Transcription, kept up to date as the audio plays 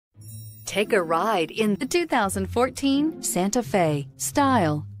Take a ride in the 2014 Santa Fe.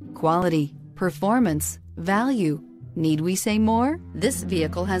 Style, quality, performance, value. Need we say more? This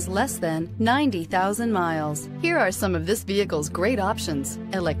vehicle has less than 90,000 miles. Here are some of this vehicle's great options: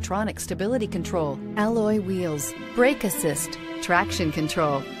 electronic stability control, alloy wheels, brake assist, traction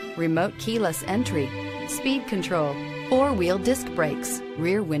control, remote keyless entry, speed control, four-wheel disc brakes,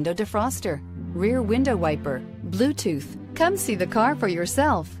 rear window defroster, rear window wiper, Bluetooth. Come see the car for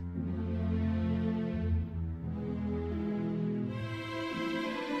yourself.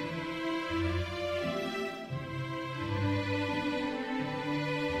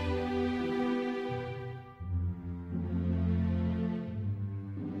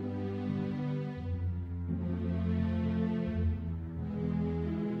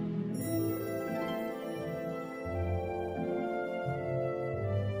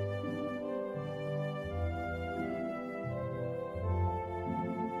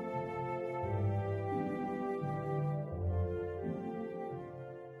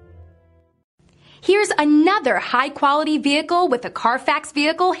 Here's another high-quality vehicle with a Carfax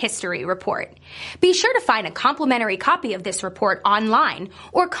Vehicle History Report. Be sure to find a complimentary copy of this report online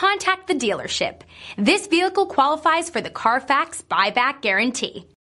or contact the dealership. This vehicle qualifies for the Carfax Buyback Guarantee.